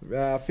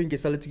 I think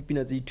it's a little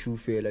bit too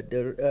fair. Like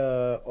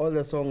all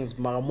the songs,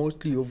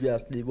 mostly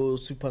obviously, were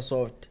super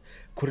soft.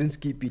 Couldn't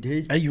skip it.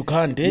 Hey, you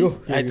can't, eh?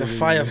 It's a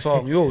fire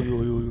song. Yo.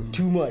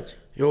 Too much.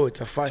 Yo,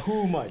 it's a fire.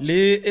 Too much.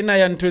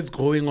 It's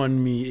growing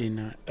on me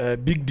in a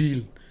big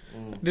deal.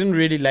 Didn't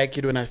really like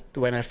it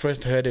when I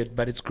first heard it,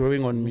 but it's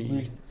growing on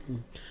me.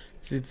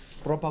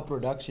 It's proper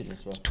production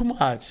as well. Too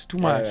much.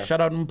 Yeah.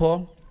 Shout out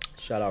Mpo.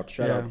 Shout out.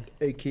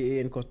 AKA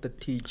and Costa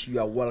Titch, you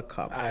are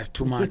welcome. It's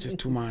too much. Yo,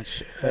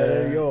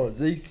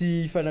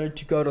 Zexi finally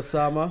took out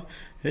Osama.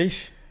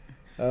 Yes.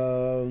 What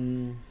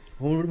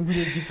would be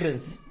the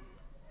difference?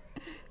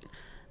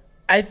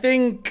 I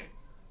think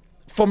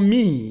for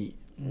me,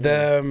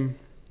 the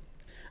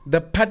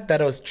part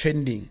that was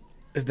trending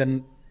is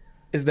the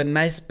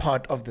nice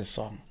part of the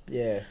song.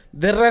 Yeah.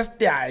 The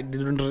rest,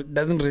 it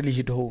doesn't really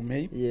hit home,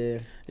 eh? Yeah.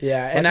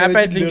 And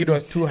I think it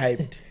was too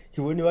hyped.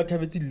 You wonder what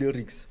happened to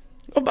lyrics.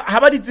 Oh, but how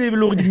about it? So I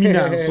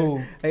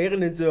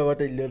didn't know what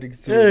the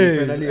lyrics.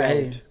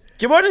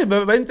 Ke bone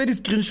ba ntse di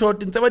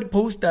screenshot ntse ba di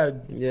poster.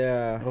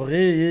 Yeah.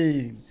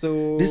 Hey.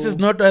 So this is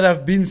not what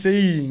I've been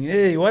saying.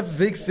 Hey, what's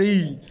Zeke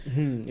saying?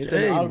 It's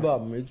an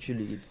album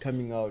actually. It's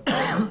coming out.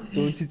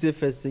 So it's the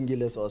first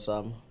single is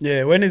awesome.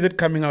 Yeah, when is it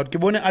coming out? Ke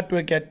bone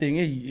artwork ya teng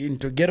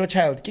into Ghetto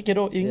Child. Ke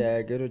Ghetto ing?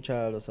 Yeah, Ghetto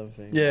Child or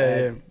something.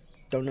 Yeah.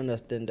 Don't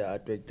understand the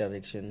artwork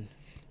direction.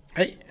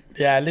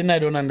 Yeah, Lena, I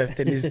don't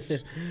understand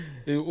this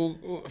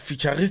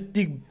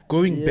futuristic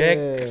going back.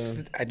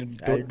 I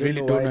don't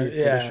really know.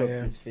 Yeah.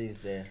 His face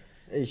there.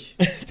 I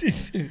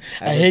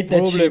hate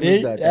that shit.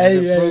 I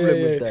have a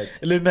problem with that.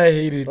 Lena, I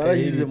hate it. But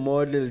he's a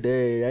model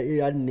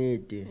there. I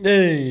need it.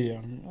 Hey,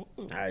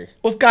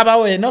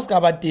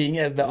 Oskaba thing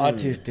as the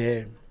artist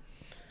there.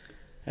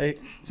 Hey.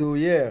 So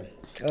yeah,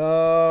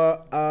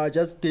 I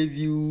just gave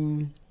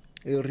you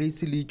a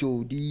recently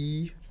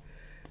Jody.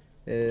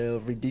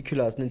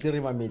 Ridiculous.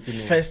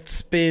 First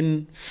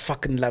spin,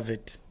 fucking love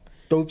it.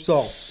 Dope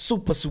song.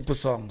 Super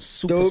song.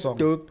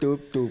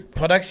 Dope.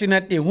 Production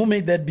at who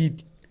made that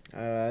beat?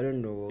 I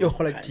don't know.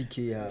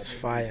 TK. It's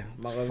fire.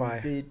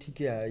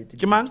 TK.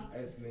 Kimang?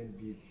 Iceman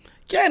beat.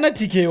 Kya na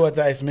TK what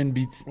Iceman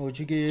beat? Oh,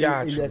 TK.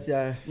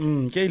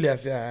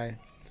 Elias.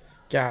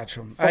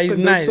 It's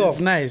nice. It's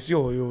nice.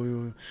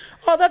 Yo.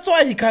 Oh, that's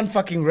why he can't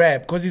fucking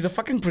rap, because he's a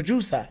fucking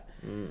producer.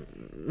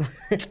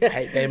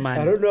 Hey, man.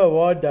 I don't know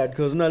about that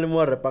because no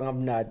more rapping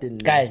I'm not in.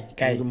 Guy,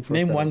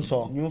 name one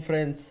song. New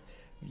friends.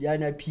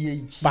 Yana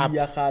PhD.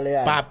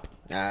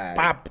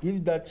 Pap.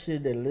 Give that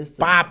shit a listen.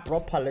 Pap.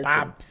 Proper listen.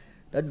 Pap.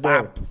 That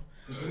boy.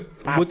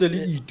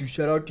 Totally E2.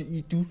 Shout out to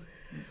E2.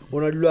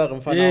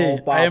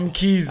 I am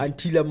Keys.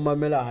 Until I'm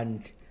Mamela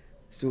hand.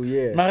 So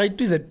yeah.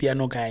 Marito is a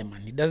piano guy,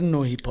 man. He doesn't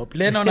know hip hop.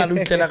 Lena na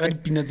lutela ka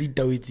dipina tsa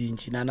itawetse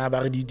ntshi na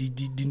ba re di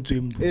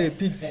ntswembu. Hey,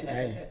 Phiks.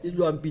 It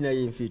do am pina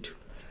ye mfethu.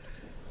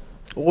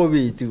 Go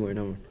be it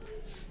wena man.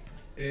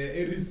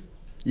 Aries.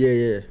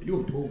 Yeah.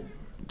 Yo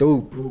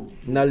dope.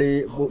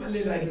 Nale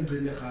like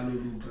ngene khalo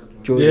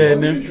Jody. Yeah,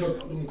 ne.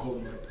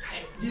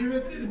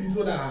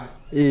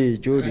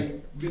 Jody.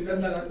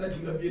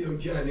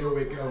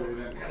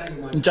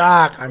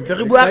 Njaka, ntse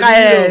re bua ka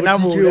yena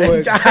mo.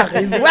 Njaka,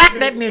 he's whack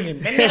that nigga.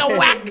 That nigga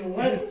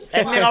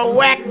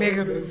whack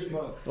nigga.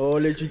 Oh,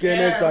 let you get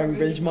it and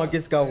benchmark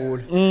is carol.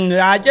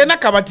 Yeah, kena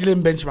kabatile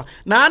benchmark.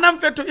 Na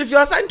mfethu, if you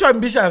are signed to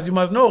Ambitious, you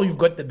must know you've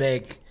got the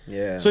bag.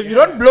 Yeah. So if you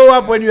don't blow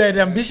up when you are at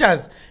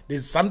Ambitious,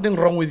 there's something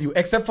wrong with you,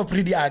 except for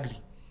Pretty Ugly.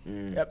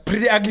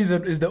 Pretty Ugly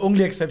is the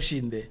only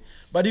exception there.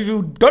 But if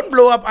you don't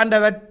blow up under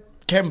that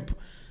camp,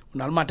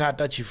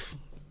 unalmatata chief.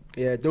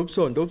 Yeah, dope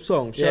song.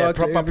 Yeah,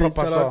 proper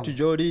shout song. Out to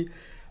Jody.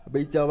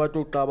 They don't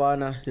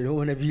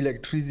want to be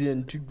like Trizzy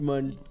and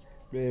Treatment,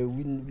 Lil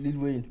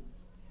Wayne.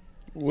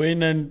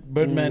 Wayne and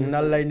Birdman.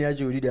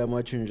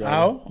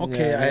 How?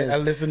 Okay,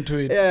 I'll listen to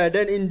it. Yeah,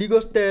 then Indigo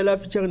Stella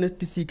featuring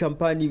STC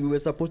Company, we were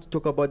supposed to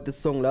talk about this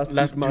song last week.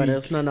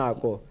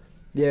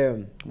 Yeah,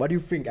 what do you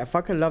think? I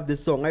fucking love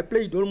this song. I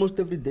play it almost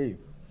every day.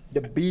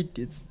 The beat,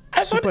 it's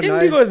I super thought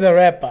Indigo is a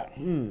rapper.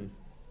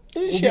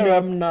 Isn't she a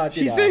rapper? Not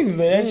She sings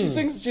there. She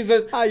sings. She's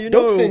a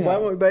dope singer.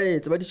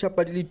 Okay.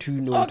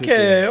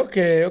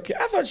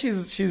 I thought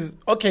she's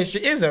okay. She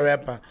is a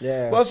rapper.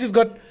 Yeah. Well, she's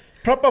got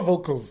proper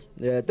vocals.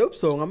 Yeah, dope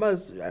song. I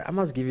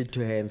must give it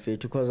to her,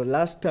 because the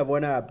last time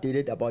when I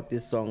updated about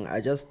this song, I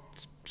just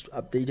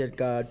updated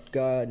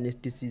God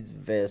Nesti's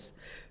verse.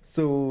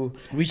 So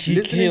which he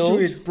listening killed.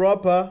 to it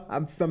proper,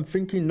 I'm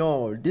thinking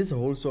no, this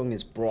whole song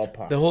is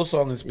proper. The whole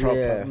song is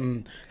proper.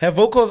 Yeah. Her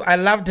vocals, I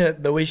loved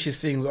the way she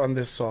sings on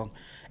this song.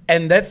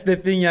 And that's the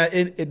thing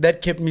that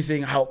kept me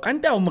saying, how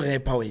can't I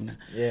win?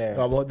 Yeah.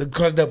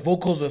 Because the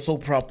vocals were so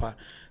proper.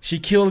 She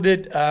killed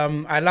it.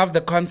 I love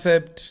the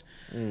concept.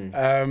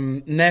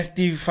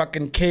 Nasty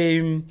fucking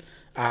came.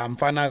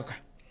 Mfanaga.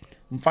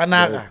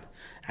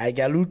 I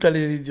galuta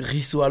le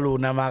risu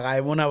alona mara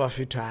I bona ba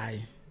fetwa.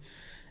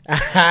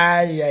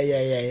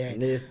 Ay.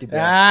 Nasty.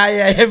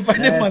 Ay,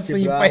 mfane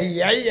masipa.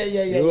 Ay.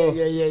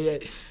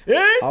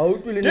 How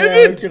to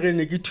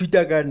Nasty?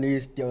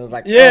 I was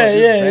like,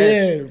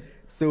 yeah.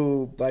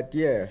 So, but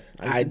yeah.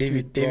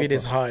 David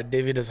is hard.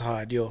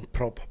 Yo,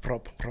 proper.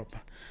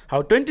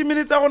 How 20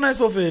 minutes are on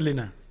so failing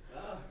now?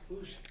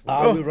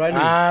 We're running.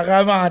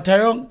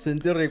 So,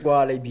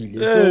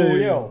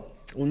 yeah.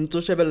 Unto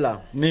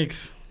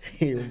Nix.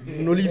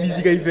 No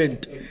busy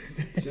event.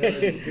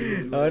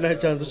 I had a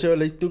chance to share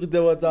like took the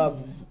WhatsApp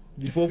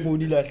before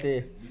phone last.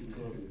 I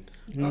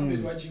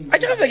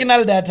just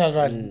signal data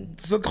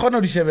right. So chrono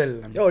di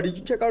chevel. Yo, did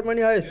you check out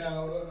Money Heist?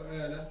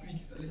 Last week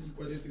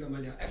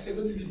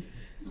actually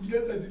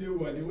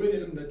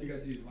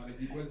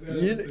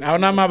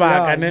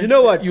you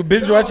know what? You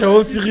binge watch a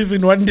whole series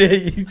in one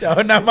day.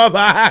 That's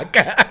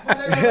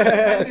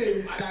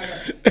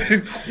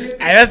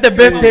the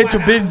best day to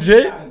binge,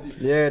 eh?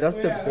 Yeah, that's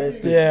the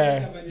best.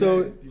 Yeah.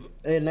 So,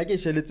 like I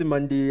said, it's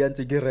Monday and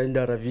to get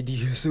render a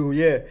video. So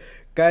yeah,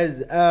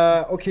 guys.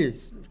 Okay.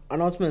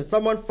 Announcement.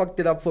 Someone fucked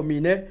it up for me,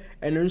 ne?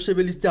 And then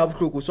Shebeli still have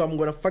Toko, so I'm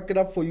gonna fuck it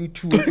up for you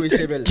too.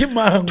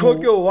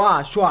 Tokyo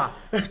wa shwa.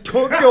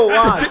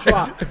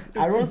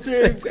 I don't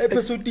say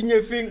episode in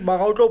your thing,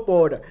 but out of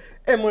order.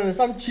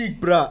 Some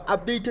cheek, bruh.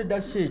 Updated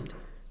that shit.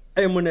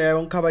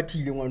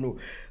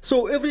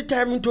 So every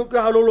time in Tokyo,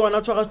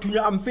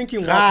 I'm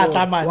thinking,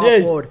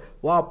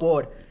 wow,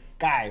 board.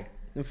 Guy,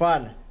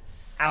 fun.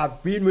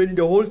 I've been winning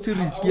the whole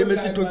series. I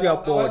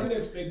wasn't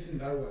expecting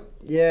that one.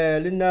 Yeah,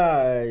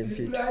 Linda.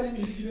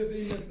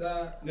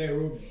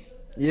 Nairobi.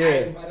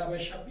 Yeah.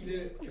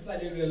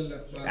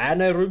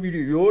 And I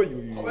really yo.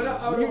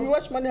 You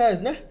watch Money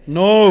Heist, nah?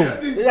 No.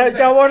 Yeah,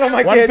 that one of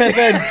my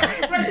 1%.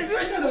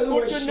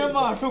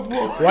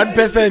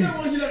 1%.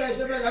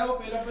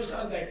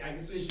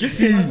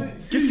 Kissy.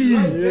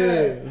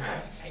 Yeah.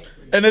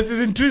 And the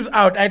season 2 is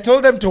out. I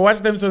told them to watch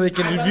them so they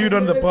can review it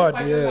on the pod.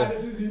 Yeah.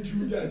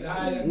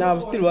 Now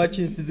I'm still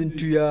watching season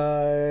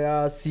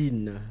 2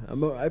 scene.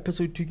 I'm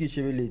episode 2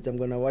 I'm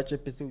gonna watch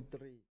episode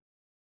 3.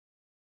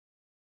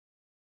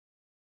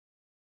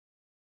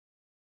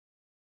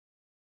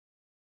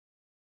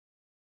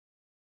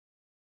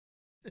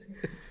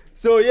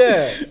 So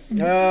yeah,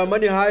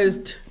 Money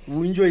Heist,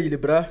 we enjoy it,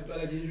 bruh.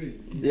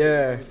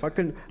 Yeah,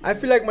 fucking. I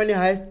feel like Money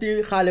Heist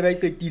still khale ba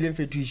iqetile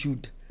for to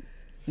shoot.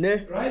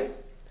 Ne? Right?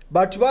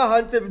 But ba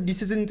hantse di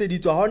season tse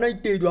ditso ha ona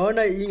itedu ha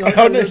ona ing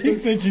Ha ona eng se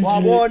tjhentjhile.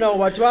 wa bona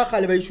batho ba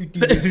khale ba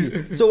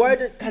shootile. So why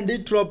can they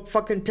drop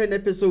fucking 10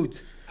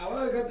 episodes?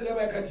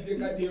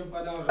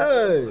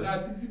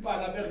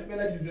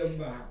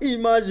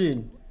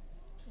 Imagine.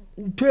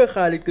 Ntwe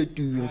khale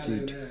qetuwe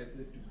mfethu.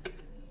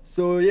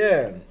 So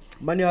yeah,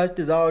 Money Heist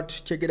is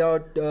out. Check it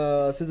out.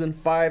 Season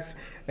 5,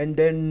 and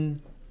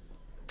then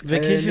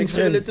Vacation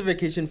Friends. Let's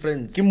Vacation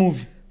Friends. Good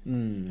movie.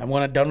 I'm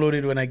gonna download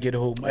it when I get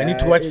home. I need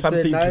to watch something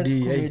it's a nice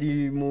today.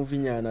 Comedy movie,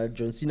 nyana.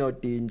 John Cena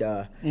out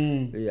there.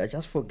 I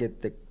just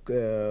forget the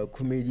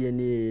comedian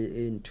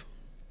into.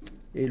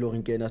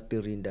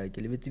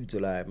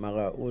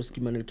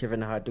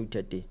 Kevin Hart.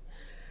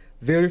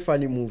 Very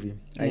funny movie.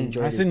 I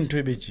enjoyed it.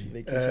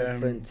 Vacation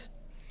Friends.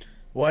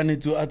 One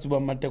to Atuba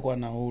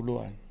Matekwana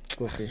Hulu.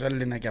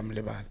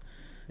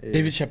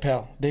 David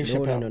Chappelle. Dave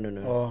Chappelle.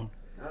 No. Oh.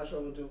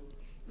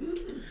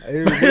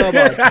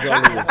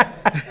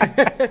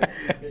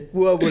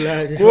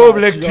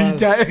 Black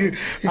Twitter.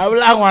 I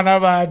will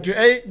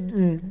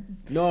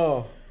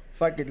No.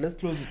 Fuck it. Let's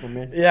close it for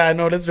man. Yeah,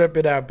 no, let's wrap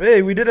it up.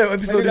 Hey, we did an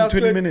episode in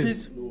 20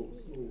 minutes.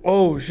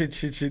 Oh, shit.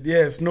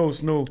 Yeah, Snow.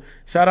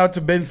 Shout out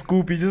to Ben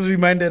Scoop. He just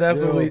reminded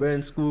us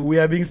we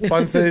are being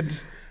sponsored.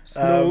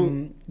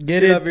 Snow.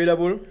 Get it.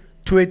 Available.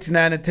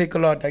 289 and take a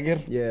lot, I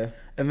get. Yeah.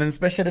 And then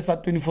special is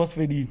at 24th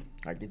Fedi.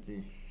 I get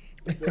it.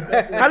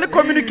 I'll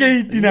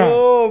communicate now.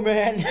 Oh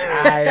man.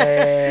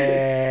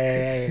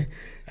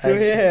 So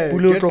yeah.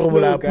 Pulo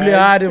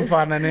hard in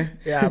fun,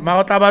 yeah. I'm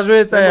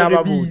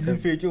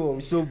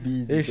so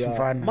busy.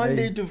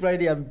 Monday to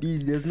Friday I'm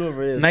busy. There's no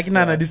rest.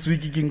 Nakinana this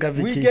week you can have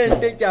vacation. We can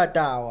take your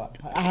tower.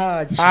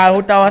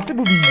 Utawa se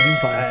busy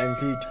fine.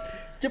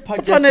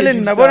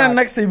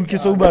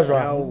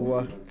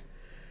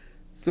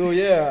 So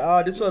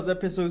yeah, this was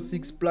episode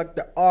 6. Plug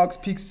the AUX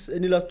Picks.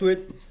 Any last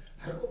word?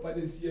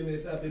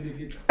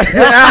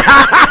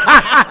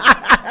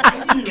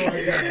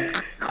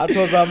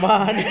 Atoza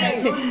man.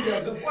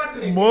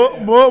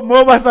 Mo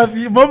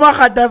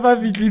magata sa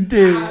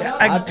fitlite.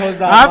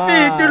 Atoza man.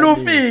 Afite lo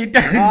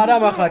fita. Ara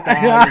magata.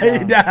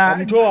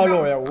 Mtho wa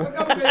loya wo.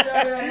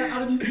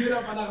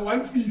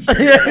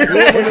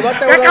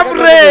 Ka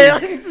bre.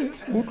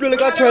 Utlwele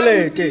ka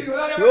toilet.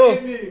 Yo.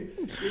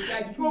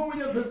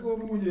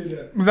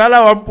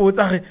 Mzala wa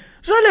mpotsa ge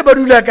jwale ba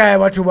dula kae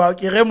batho ba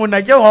ke re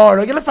mona ke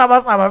holo ke le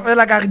saba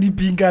fela ka re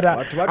dipinka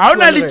da ha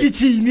ona le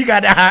kitchen ka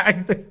da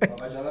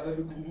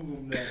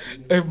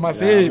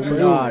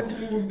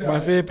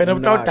Masepe na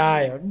botla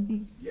taya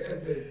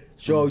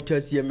show to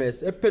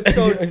CMS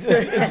episode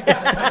 6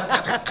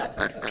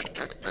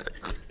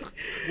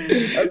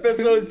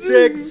 episode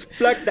 6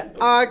 plug the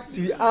AUX.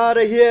 We out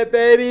of here,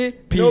 baby.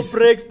 Peace. No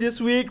breaks this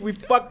week. We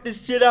fucked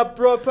this shit up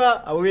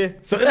proper. Away.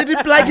 So ready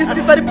to plug is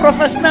the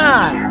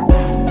professional.